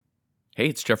Hey,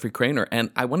 it's Jeffrey Craner,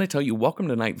 and I want to tell you, Welcome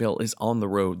to Night Vale is on the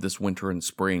road this winter and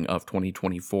spring of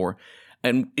 2024,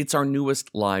 and it's our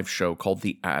newest live show called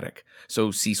The Attic.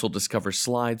 So Cecil discovers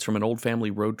slides from an old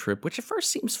family road trip, which at first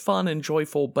seems fun and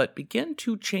joyful, but begin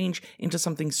to change into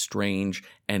something strange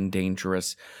and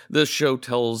dangerous. The show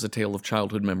tells a tale of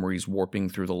childhood memories warping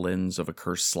through the lens of a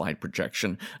cursed slide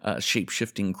projection, a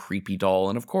shape-shifting creepy doll,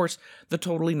 and of course, the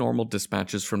totally normal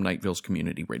dispatches from Night Vale's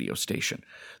community radio station.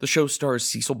 The show stars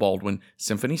Cecil Baldwin,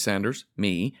 Symphony Sanders,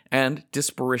 me, and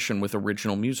Disparition with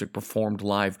original music performed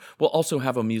live. We'll also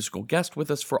have a musical guest with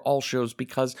us for all shows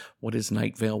because what is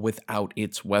Night Vale without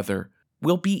its weather?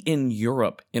 We'll be in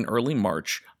Europe in early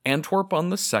March, Antwerp on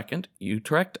the 2nd,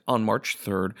 Utrecht on March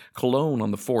 3rd, Cologne on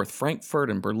the 4th,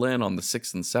 Frankfurt and Berlin on the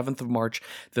 6th and 7th of March,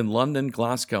 then London,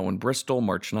 Glasgow, and Bristol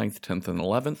March 9th, 10th, and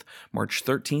 11th, March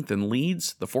 13th in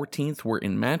Leeds, the 14th we're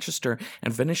in Manchester,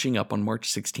 and finishing up on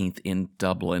March 16th in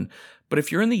Dublin. But if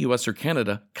you're in the US or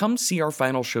Canada, come see our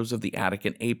final shows of The Attic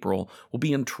in April. We'll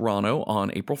be in Toronto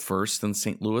on April 1st, then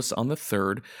St. Louis on the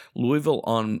 3rd, Louisville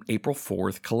on April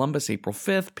 4th, Columbus April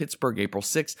 5th, Pittsburgh April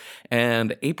 6th,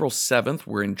 and April 7th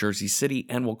we're in Jersey City,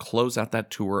 and we'll close out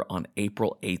that tour on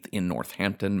April 8th in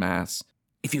Northampton, Mass.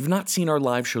 If you've not seen our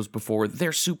live shows before,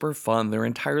 they're super fun. They're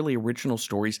entirely original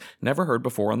stories never heard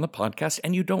before on the podcast,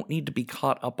 and you don't need to be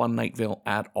caught up on Night Vale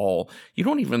at all. You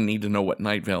don't even need to know what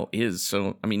Night Vale is,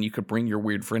 so, you could bring your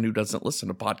weird friend who doesn't listen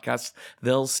to podcasts.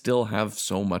 They'll still have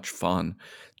so much fun.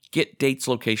 Get dates,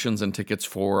 locations, and tickets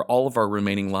for all of our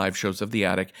remaining live shows of The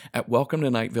Attic at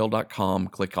welcometonightvale.com.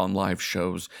 Click on live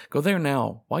shows. Go there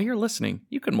now. While you're listening,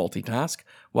 you can multitask.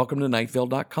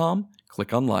 Welcometonightvale.com.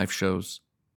 Click on live shows.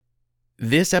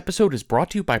 This episode is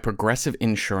brought to you by Progressive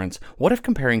Insurance. What if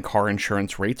comparing car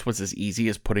insurance rates was as easy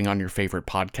as putting on your favorite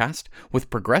podcast?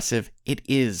 With Progressive, it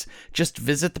is. Just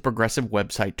visit the Progressive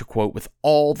website to quote with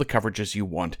all the coverages you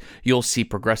want. You'll see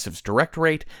Progressive's direct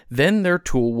rate, then their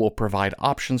tool will provide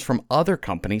options from other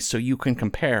companies so you can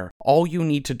compare. All you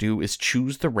need to do is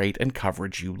choose the rate and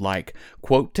coverage you like.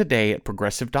 Quote today at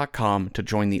Progressive.com to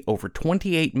join the over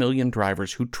 28 million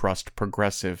drivers who trust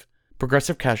Progressive.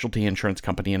 Progressive Casualty Insurance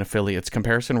Company and Affiliates.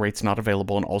 Comparison rates not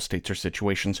available in all states or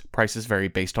situations. Prices vary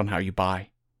based on how you buy.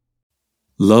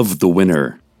 Love the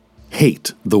winner.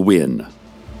 Hate the win.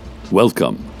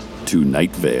 Welcome to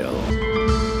Night Vale.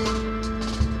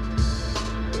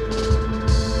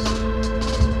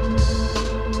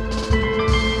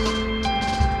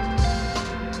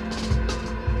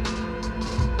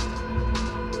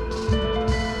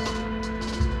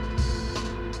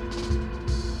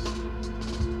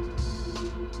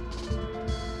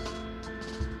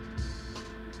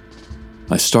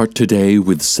 I start today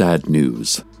with sad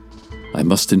news. I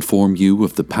must inform you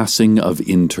of the passing of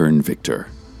intern Victor.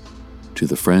 To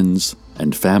the friends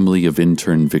and family of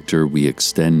intern Victor, we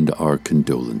extend our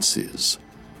condolences.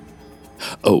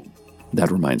 Oh,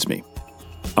 that reminds me.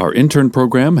 Our intern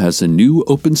program has a new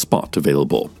open spot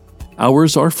available.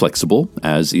 Hours are flexible,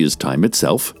 as is time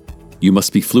itself. You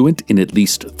must be fluent in at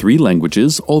least 3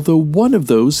 languages, although one of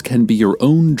those can be your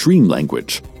own dream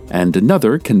language, and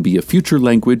another can be a future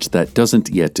language that doesn't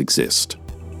yet exist.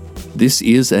 This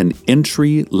is an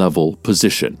entry-level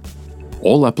position.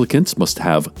 All applicants must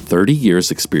have 30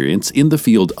 years' experience in the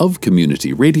field of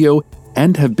community radio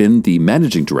and have been the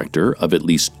managing director of at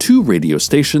least 2 radio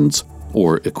stations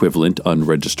or equivalent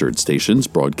unregistered stations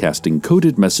broadcasting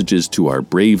coded messages to our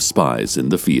brave spies in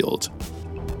the field.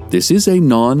 This is a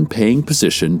non-paying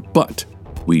position, but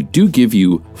we do give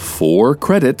you 4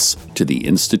 credits to the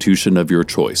institution of your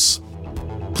choice.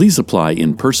 Please apply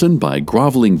in person by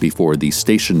groveling before the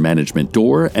station management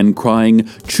door and crying,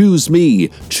 "Choose me!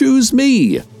 Choose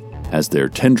me!" as their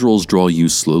tendrils draw you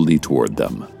slowly toward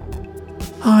them.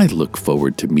 I look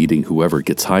forward to meeting whoever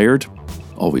gets hired.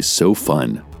 Always so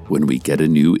fun when we get a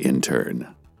new intern.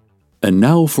 And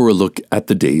now for a look at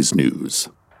the day's news.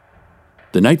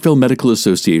 The Night Vale Medical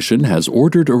Association has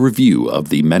ordered a review of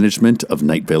the management of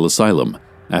Night Vale Asylum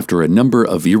after a number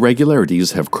of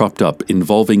irregularities have cropped up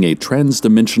involving a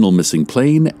trans-dimensional missing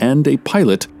plane and a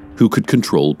pilot who could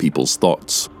control people's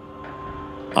thoughts.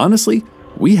 Honestly,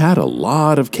 we had a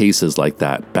lot of cases like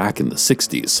that back in the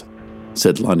 60s,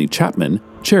 said Lonnie Chapman,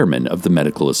 chairman of the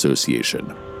Medical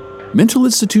Association. Mental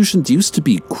institutions used to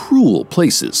be cruel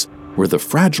places where the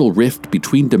fragile rift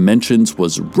between dimensions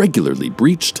was regularly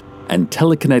breached and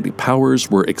telekinetic powers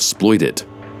were exploited,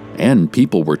 and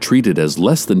people were treated as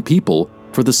less than people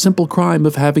for the simple crime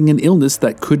of having an illness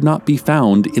that could not be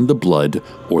found in the blood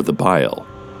or the bile.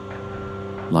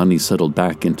 Lonnie settled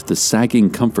back into the sagging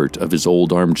comfort of his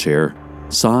old armchair,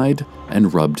 sighed,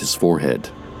 and rubbed his forehead.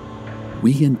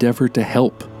 We endeavor to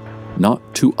help, not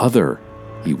to other,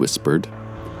 he whispered.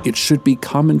 "It should be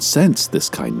common sense, this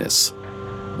kindness.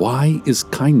 Why is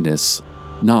kindness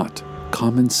not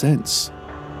common sense?"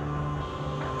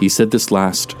 He said this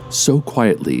last so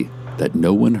quietly that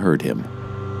no one heard him.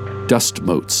 Dust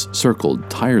motes circled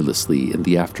tirelessly in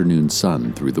the afternoon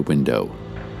sun through the window.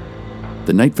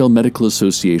 The Night Vale Medical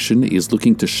Association is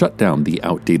looking to shut down the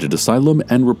outdated asylum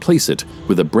and replace it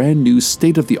with a brand new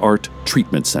state-of-the-art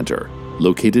treatment center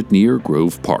located near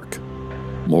Grove Park.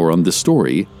 More on this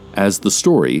story, as the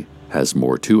story has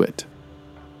more to it.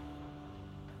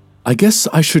 I guess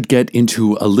I should get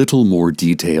into a little more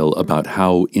detail about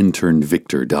how intern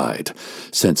Victor died,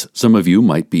 since some of you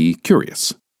might be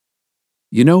curious.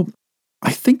 You know,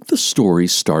 I think the story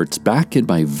starts back in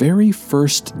my very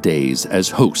first days as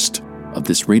host of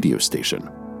this radio station.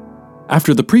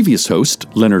 After the previous host,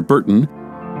 Leonard Burton,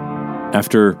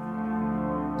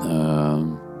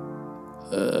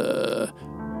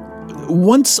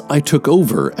 once I took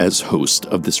over as host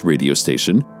of this radio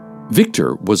station,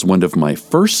 Victor was one of my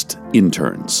first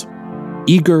interns,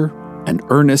 eager and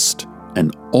earnest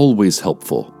and always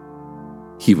helpful.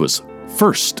 He was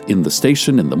first in the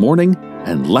station in the morning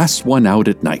and last one out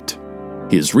at night.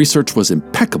 His research was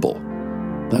impeccable.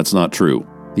 "That's not true,"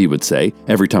 he would say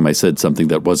every time I said something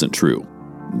that wasn't true.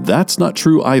 "That's not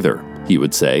true either," he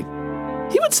would say.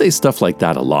 He would say stuff like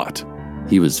that a lot.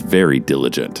 He was very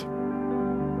diligent.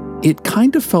 It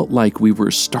kind of felt like we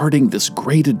were starting this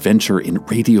great adventure in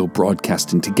radio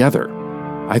broadcasting together.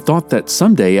 I thought that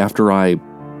someday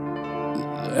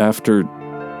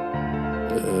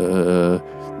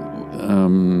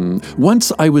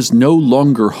once I was no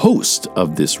longer host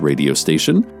of this radio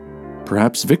station,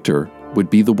 perhaps Victor would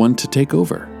be the one to take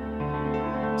over.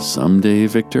 "Someday,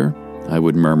 Victor," I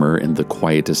would murmur in the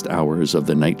quietest hours of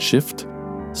the night shift,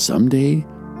 "someday,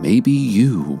 maybe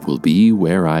you will be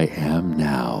where I am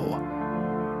now."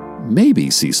 "Maybe,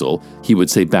 Cecil," he would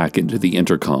say back into the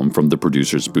intercom from the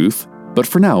producer's booth, "but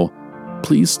for now,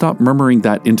 please stop murmuring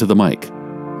that into the mic.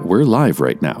 We're live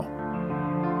right now."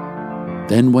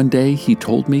 Then one day he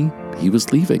told me he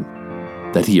was leaving,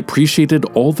 that he appreciated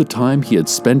all the time he had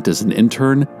spent as an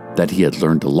intern, that he had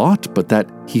learned a lot, but that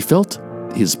he felt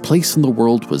his place in the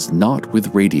world was not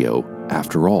with radio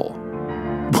after all.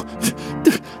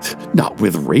 "Not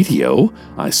with radio?"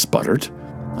 I sputtered.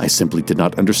 I simply did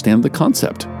not understand the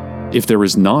concept. If there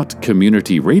is not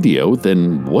community radio,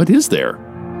 then what is there?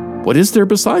 What is there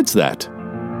besides that?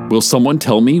 Will someone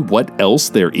tell me what else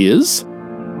there is?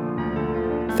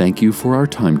 "Thank you for our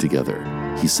time together,"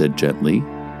 he said gently,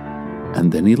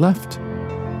 and then he left.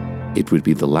 It would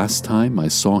be the last time I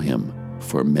saw him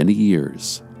for many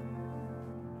years.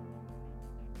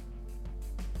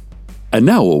 And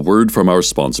now a word from our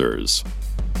sponsors.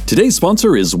 Today's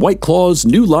sponsor is White Claw's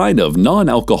new line of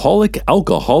non-alcoholic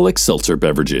alcoholic seltzer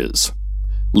beverages.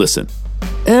 Listen,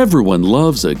 everyone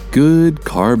loves a good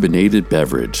carbonated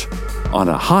beverage. On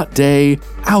a hot day,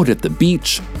 out at the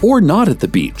beach, or not at the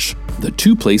beach, the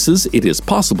two places it is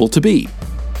possible to be.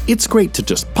 It's great to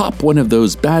just pop one of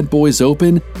those bad boys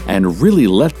open and really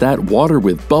let that water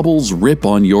with bubbles rip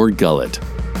on your gullet.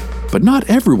 But not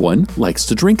everyone likes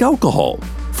to drink alcohol,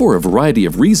 for a variety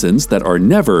of reasons that are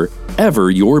never,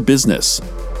 ever your business.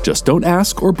 Just don't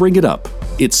ask or bring it up.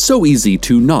 It's so easy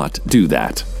to not do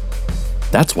that.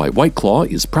 That's why White Claw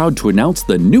is proud to announce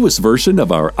the newest version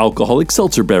of our alcoholic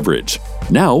seltzer beverage,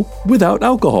 now without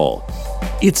alcohol.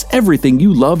 It's everything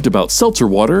you loved about seltzer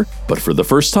water, but for the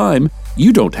first time,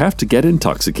 you don't have to get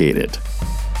intoxicated.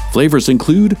 Flavors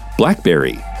include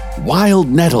blackberry, wild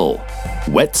nettle,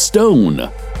 wet stone,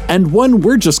 and one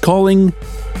we're just calling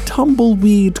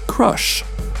Tumbleweed Crush.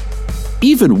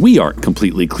 Even we aren't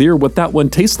completely clear what that one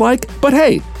tastes like, but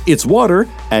hey, it's water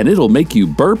and it'll make you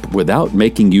burp without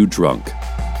making you drunk.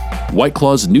 White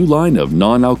Claw's new line of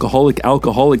non-alcoholic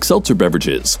alcoholic seltzer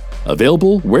beverages,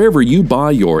 available wherever you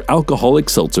buy your alcoholic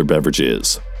seltzer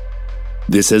beverages.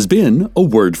 This has been a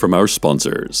word from our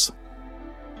sponsors.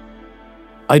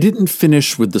 I didn't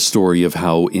finish with the story of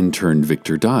how intern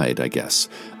Victor died, I guess.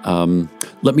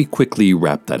 Let me quickly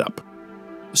wrap that up.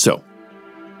 So,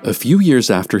 a few years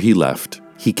after he left,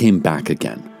 he came back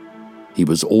again. He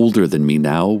was older than me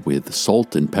now, with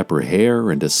salt and pepper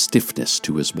hair and a stiffness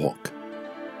to his walk.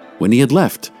 When he had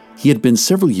left, he had been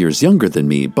several years younger than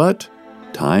me, but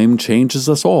time changes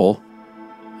us all,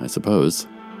 I suppose.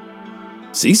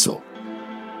 "Cecil,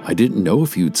 I didn't know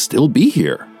if you'd still be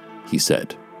here," he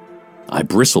said. I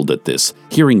bristled at this,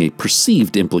 hearing a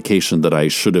perceived implication that I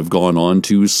should have gone on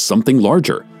to something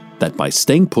larger, that by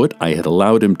staying put I had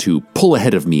allowed him to pull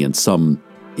ahead of me in some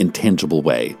intangible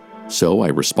way. So I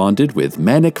responded with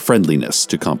manic friendliness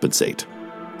to compensate.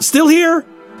 "Still here?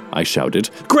 I shouted.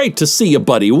 "Great to see you,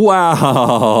 buddy.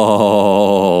 Wow!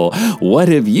 What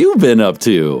have you been up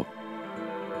to?"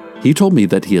 He told me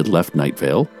that he had left Night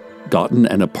Vale, gotten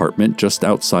an apartment just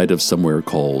outside of somewhere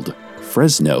called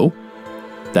Fresno,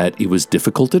 that it was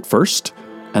difficult at first,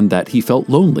 and that he felt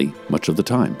lonely much of the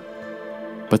time.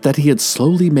 But that he had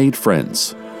slowly made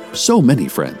friends, so many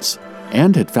friends,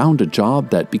 and had found a job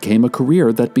that became a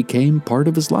career that became part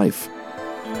of his life.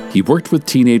 He worked with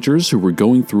teenagers who were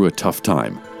going through a tough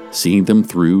time, seeing them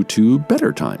through to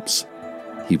better times.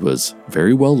 He was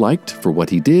very well liked for what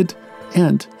he did,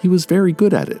 and he was very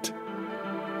good at it.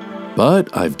 "But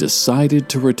I've decided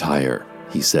to retire,"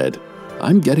 he said.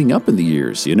 "I'm getting up in the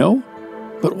years, you know?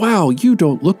 But wow, you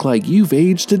don't look like you've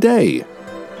aged a day."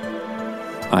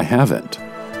 "I haven't,"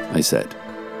 I said.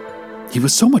 He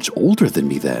was so much older than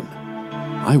me then.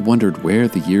 I wondered where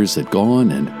the years had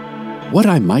gone and what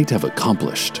I might have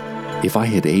accomplished if I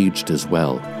had aged as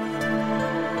well.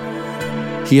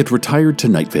 He had retired to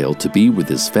Night Vale to be with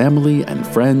his family and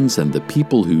friends and the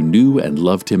people who knew and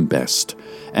loved him best,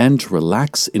 and to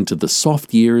relax into the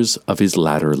soft years of his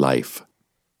latter life.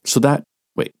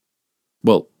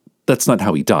 That's not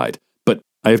how he died, but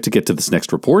I have to get to this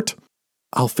next report.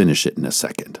 I'll finish it in a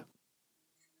second.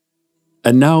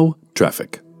 And now,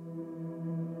 traffic.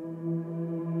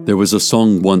 There was a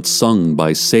song once sung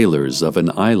by sailors of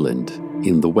an island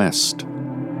in the west,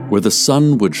 where the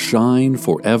sun would shine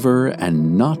forever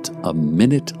and not a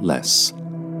minute less.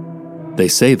 They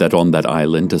say that on that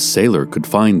island a sailor could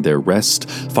find their rest,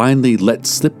 finally let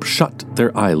slip shut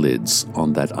their eyelids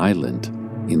on that island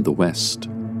in the west.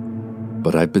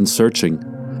 But I've been searching,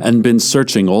 and been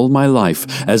searching all my life,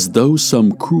 as though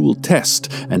some cruel test,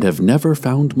 and have never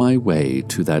found my way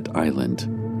to that island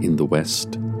in the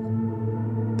west.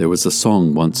 There was a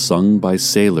song once sung by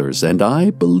sailors, and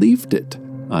I believed it,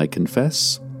 I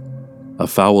confess. A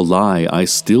foul lie I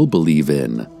still believe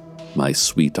in, my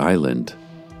sweet island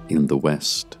in the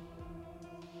west.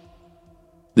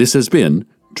 This has been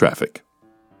Traffic.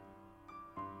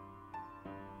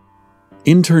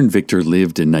 Intern Victor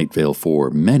lived in Night Vale for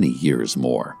many years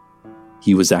more.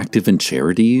 He was active in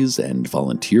charities and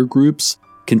volunteer groups,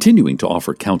 continuing to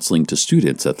offer counseling to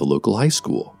students at the local high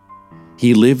school.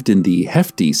 He lived in the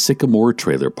hefty Sycamore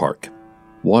Trailer Park,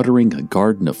 watering a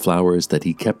garden of flowers that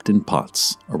he kept in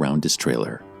pots around his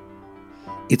trailer.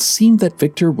 It seemed that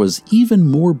Victor was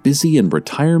even more busy in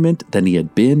retirement than he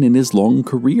had been in his long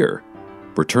career.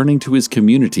 Returning to his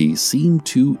community seemed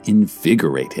to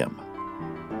invigorate him.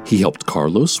 He helped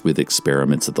Carlos with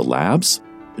experiments at the labs,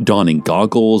 donning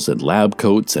goggles and lab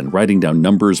coats and writing down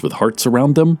numbers with hearts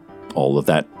around them, all of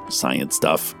that science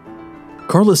stuff.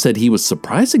 Carlos said he was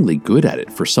surprisingly good at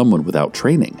it for someone without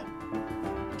training.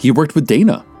 He worked with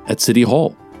Dana at City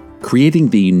Hall, creating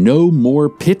the No More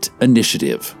Pit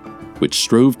Initiative, which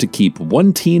strove to keep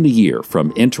one teen a year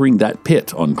from entering that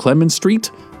pit on Clemens Street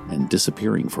and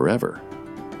disappearing forever.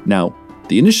 Now,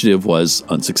 the initiative was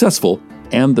unsuccessful,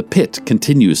 and the pit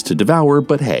continues to devour,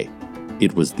 but hey,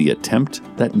 it was the attempt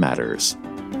that matters.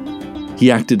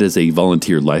 He acted as a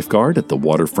volunteer lifeguard at the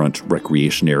waterfront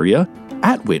recreation area,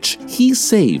 at which he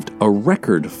saved a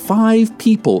record 5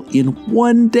 people in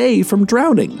one day from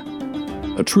drowning.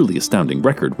 A truly astounding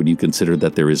record when you consider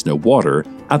that there is no water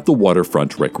at the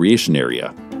waterfront recreation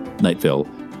area, Night Vale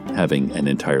having an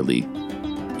entirely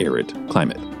arid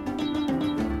climate.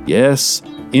 Yes,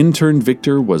 Intern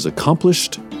Victor was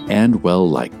accomplished and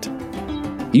well-liked.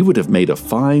 He would have made a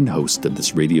fine host of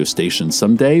this radio station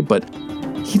someday, but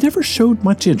he never showed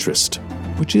much interest,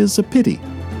 which is a pity,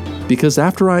 because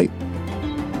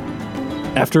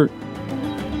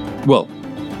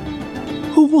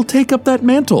who will take up that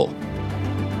mantle?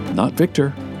 Not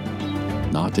Victor.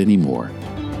 Not anymore.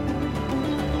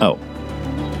 Oh,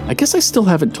 I guess I still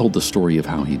haven't told the story of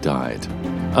how he died.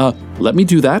 Let me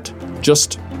do that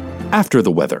just after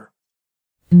the weather.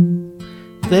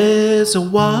 There's a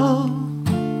wall,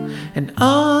 and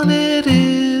on it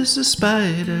is a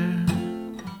spider.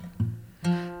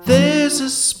 There's a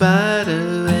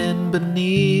spider, and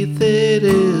beneath it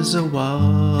is a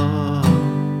wall.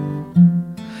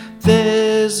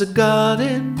 There's a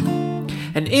garden,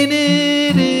 and in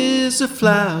it is a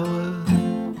flower.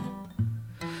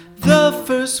 The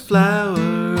first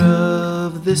flower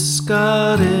of this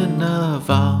garden of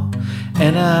all.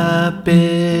 And I've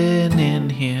been in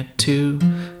here 2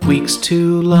 weeks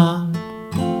too long.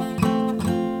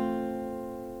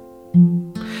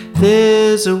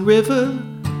 There's a river,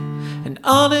 and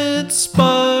on it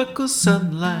sparkles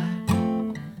sunlight.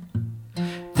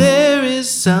 There is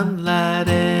sunlight,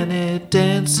 and it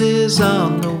dances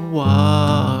on the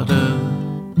water.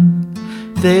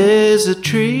 There's a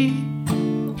tree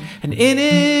and in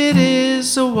it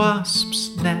is a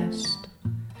wasp's nest,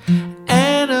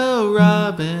 and a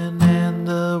robin and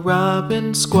the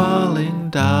robin's squalling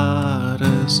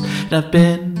daughters. And I've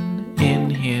been in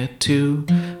here 2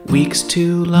 weeks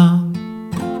too long.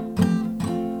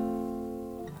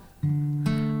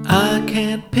 I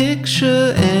can't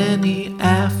picture any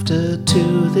after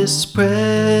to this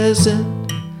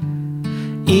present,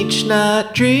 each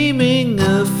night dreaming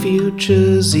of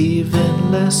futures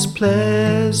even less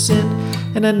pleasant.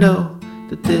 And I know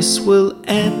that this will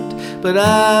end, but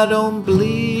I don't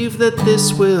believe that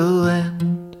this will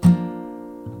end.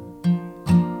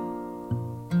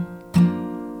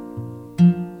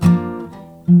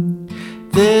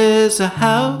 There's a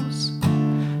house,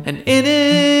 and in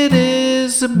it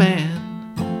is a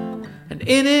man, and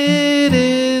in it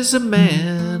is a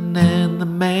man, and the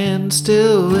man's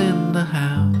still in the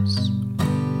house.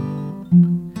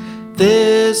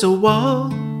 There's a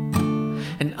wall,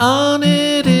 and on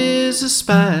it is a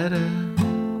spider.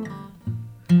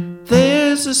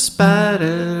 There's a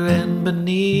spider, and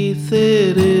beneath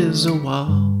it is a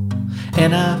wall.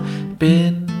 And I've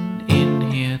been in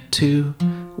here 2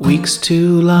 weeks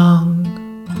too long.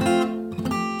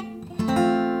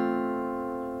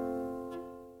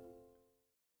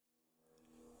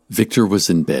 Victor was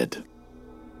in bed.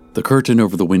 The curtain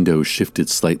over the window shifted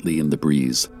slightly in the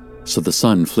breeze, so the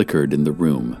sun flickered in the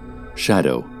room,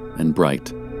 shadow and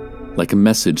bright, like a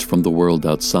message from the world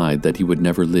outside that he would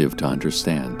never live to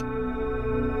understand.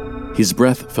 His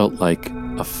breath felt like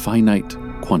a finite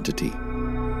quantity,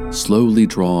 slowly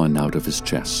drawn out of his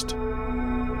chest.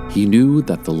 He knew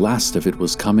that the last of it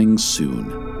was coming soon.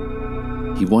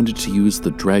 He wanted to use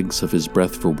the dregs of his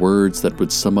breath for words that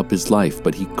would sum up his life,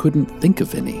 but he couldn't think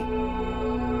of any.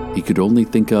 He could only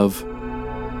think of,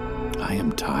 I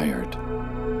am tired.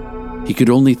 He could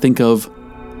only think of,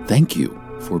 thank you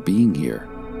for being here.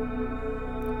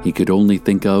 He could only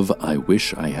think of, I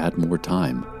wish I had more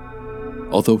time,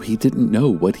 although he didn't know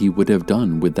what he would have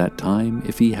done with that time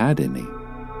if he had any.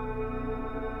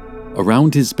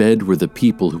 Around his bed were the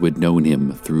people who had known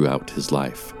him throughout his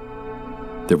life.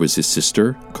 There was his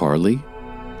sister, Carly,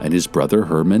 and his brother,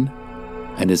 Herman,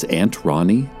 and his aunt,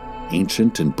 Ronnie,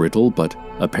 ancient and brittle, but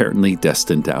apparently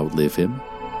destined to outlive him.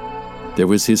 There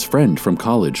was his friend from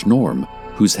college, Norm,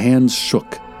 whose hands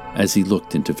shook as he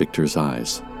looked into Victor's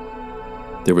eyes.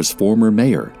 There was former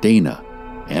mayor, Dana,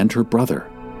 and her brother,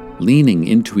 leaning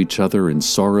into each other in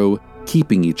sorrow,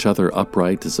 keeping each other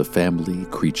upright as a family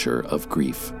creature of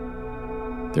grief.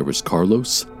 There was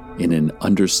Carlos, in an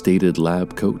understated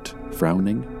lab coat,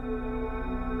 frowning.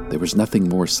 There was nothing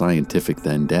more scientific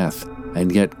than death,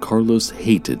 and yet Carlos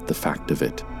hated the fact of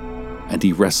it, and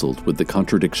he wrestled with the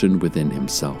contradiction within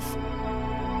himself.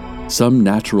 Some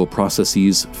natural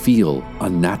processes feel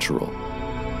unnatural,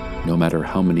 no matter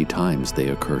how many times they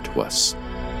occur to us.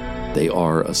 They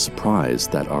are a surprise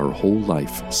that our whole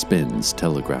life spins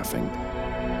telegraphing.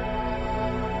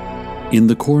 In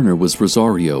the corner was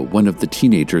Rosario, one of the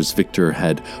teenagers Victor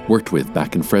had worked with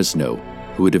back in Fresno,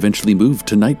 who had eventually moved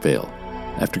to Night Vale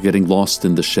after getting lost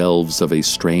in the shelves of a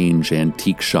strange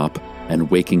antique shop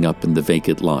and waking up in the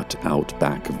vacant lot out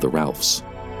back of the Ralphs.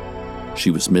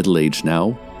 She was middle-aged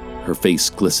now. Her face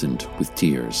glistened with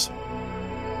tears.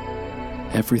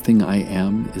 Everything I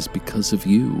am is because of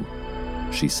you,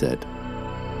 she said.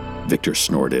 Victor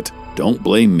snorted. Don't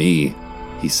blame me,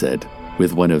 he said,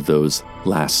 with one of those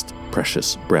last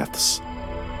precious breaths,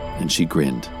 and she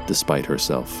grinned despite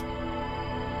herself.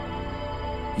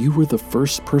 You were the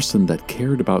first person that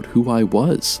cared about who I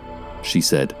was, she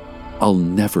said. I'll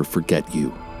never forget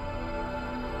you.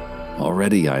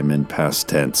 Already I'm in past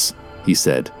tense, he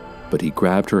said, but he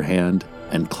grabbed her hand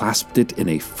and clasped it in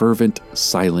a fervent,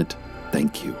 silent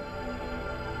thank you,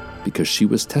 because she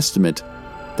was testament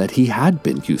that he had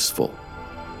been useful,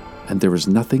 and there is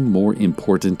nothing more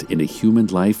important in a human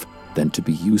life than to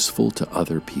be useful to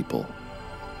other people.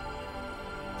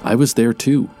 I was there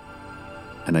too,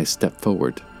 and I stepped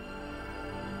forward.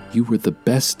 You were the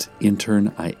best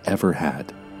intern I ever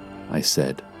had, I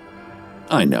said.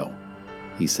 I know,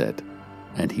 he said,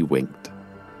 and he winked.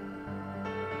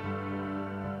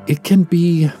 It can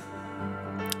be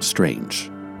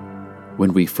strange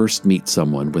when we first meet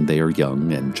someone when they are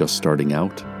young and just starting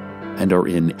out and are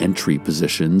in entry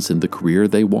positions in the career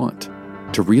they want,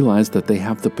 to realize that they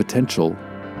have the potential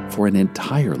for an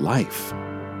entire life.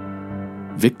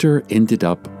 Victor ended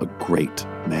up a great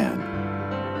man,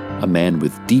 a man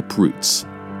with deep roots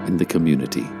in the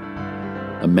community,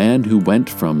 a man who went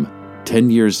from 10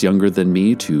 years younger than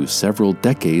me to several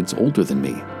decades older than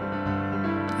me.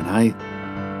 And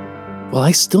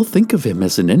I still think of him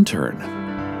as an intern.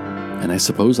 and I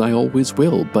suppose I always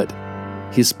will, but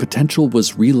his potential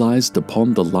was realized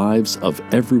upon the lives of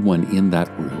everyone in that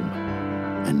room,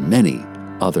 and many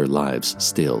other lives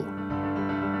still.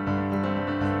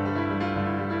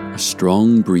 A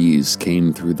strong breeze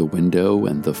came through the window,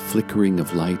 and the flickering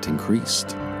of light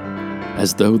increased,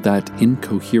 as though that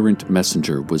incoherent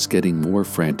messenger was getting more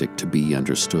frantic to be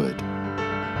understood.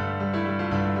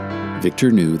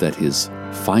 Victor knew that his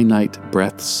finite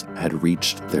breaths had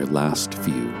reached their last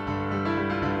few,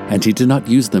 and he did not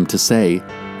use them to say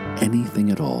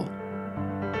anything at all.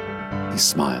 He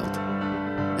smiled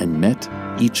and met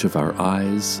each of our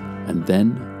eyes, and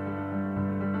then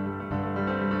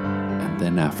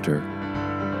after,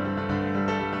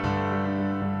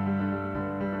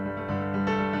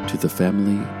 to the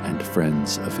family and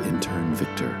friends of intern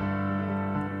Victor,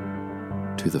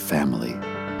 to the family,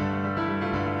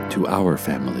 to our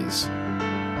families,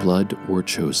 blood or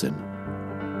chosen.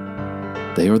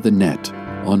 They are the net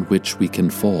on which we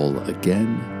can fall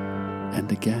again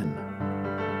and again.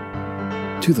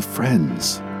 To the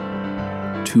friends,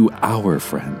 to our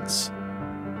friends,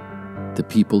 the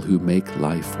people who make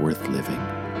life worth living,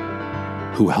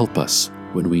 who help us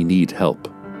when we need help,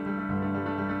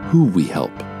 who we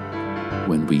help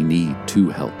when we need to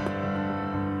help.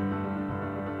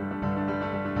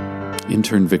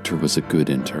 Intern Victor was a good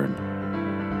intern.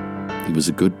 He was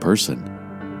a good person.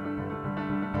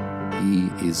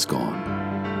 He is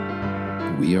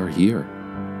gone. We are here.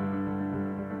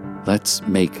 Let's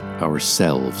make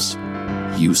ourselves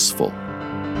useful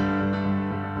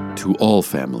to all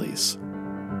families,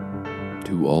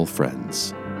 to all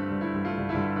friends.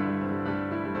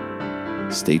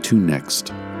 Stay tuned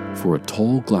next for a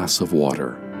tall glass of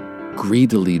water,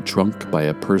 greedily drunk by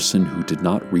a person who did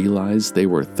not realize they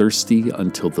were thirsty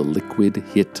until the liquid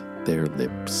hit their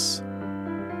lips.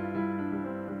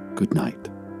 Good night,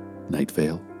 Night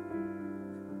Vale.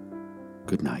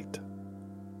 Good night.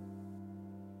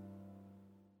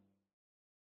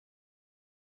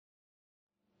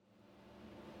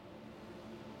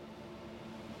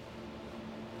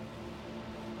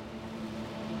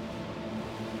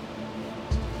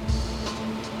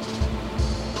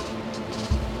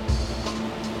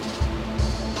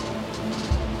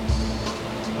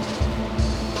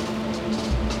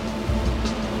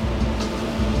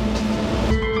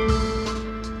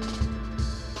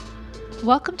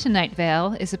 Welcome to Night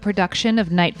Vale is a production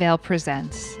of Night Vale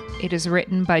Presents. It is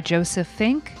written by Joseph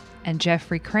Fink and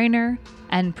Jeffrey Craner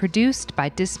and produced by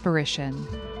Disparition.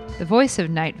 The voice of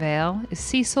Night Vale is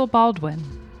Cecil Baldwin.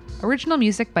 Original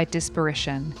music by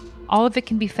Disparition. All of it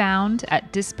can be found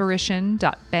at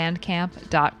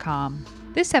disparition.bandcamp.com.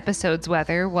 This episode's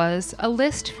weather was A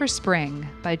List for Spring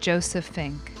by Joseph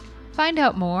Fink. Find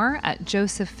out more at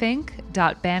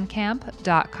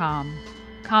josepffink.bandcamp.com.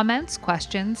 Comments,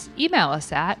 questions, email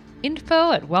us at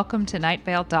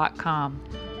info@welcometonightvale.com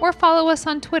or follow us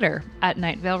on Twitter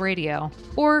 @NightValeRadio,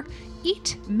 or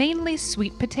eat mainly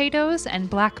sweet potatoes and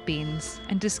black beans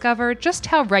and discover just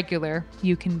how regular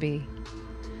you can be.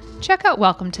 Check out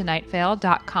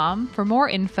welcometonightvale.com for more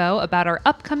info about our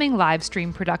upcoming live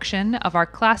stream production of our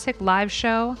classic live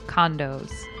show,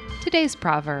 Condos. Today's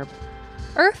proverb: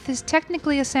 Earth is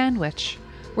technically a sandwich,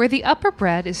 where the upper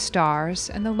bread is stars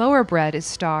and the lower bread is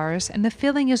stars and the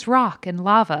filling is rock and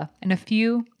lava and a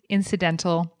few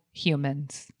incidental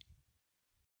humans.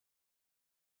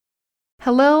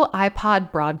 Hello,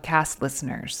 iPod broadcast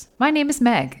listeners. My name is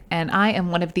Meg, and I am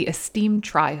one of the esteemed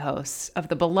tri-hosts of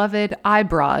the beloved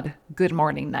iBroad Good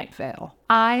Morning Night Vale.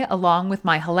 I, along with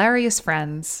my hilarious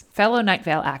friends, fellow Night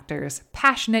Vale actors,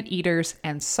 passionate eaters,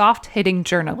 and soft-hitting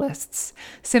journalists,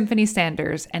 Symphony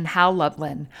Sanders and Hal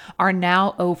Lublin, are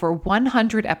now over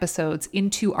 100 episodes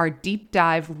into our deep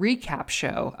dive recap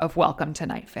show of Welcome to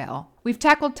Night Vale. We've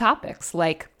tackled topics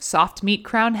like soft meat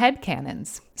crown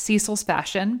headcanons, Cecil's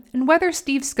fashion, and whether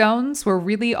Steve scones were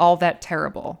really all that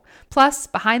terrible, plus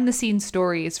behind-the-scenes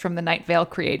stories from the Night Vale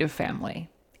creative family.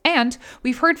 And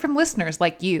we've heard from listeners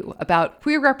like you about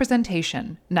queer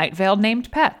representation, Night Vale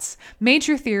named pets,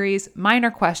 major theories,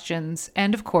 minor questions,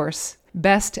 and of course,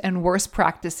 best and worst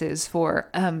practices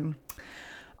for,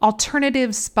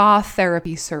 alternative spa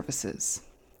therapy services.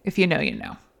 If you know, you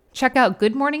know. Check out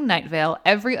Good Morning Night Vale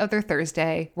every other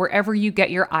Thursday, wherever you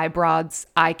get your iBroads,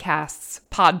 iCasts,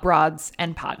 Podbroads,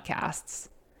 and podcasts.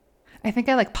 I think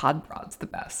I like Podbroads the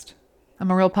best. I'm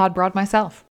a real Podbroad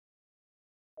myself.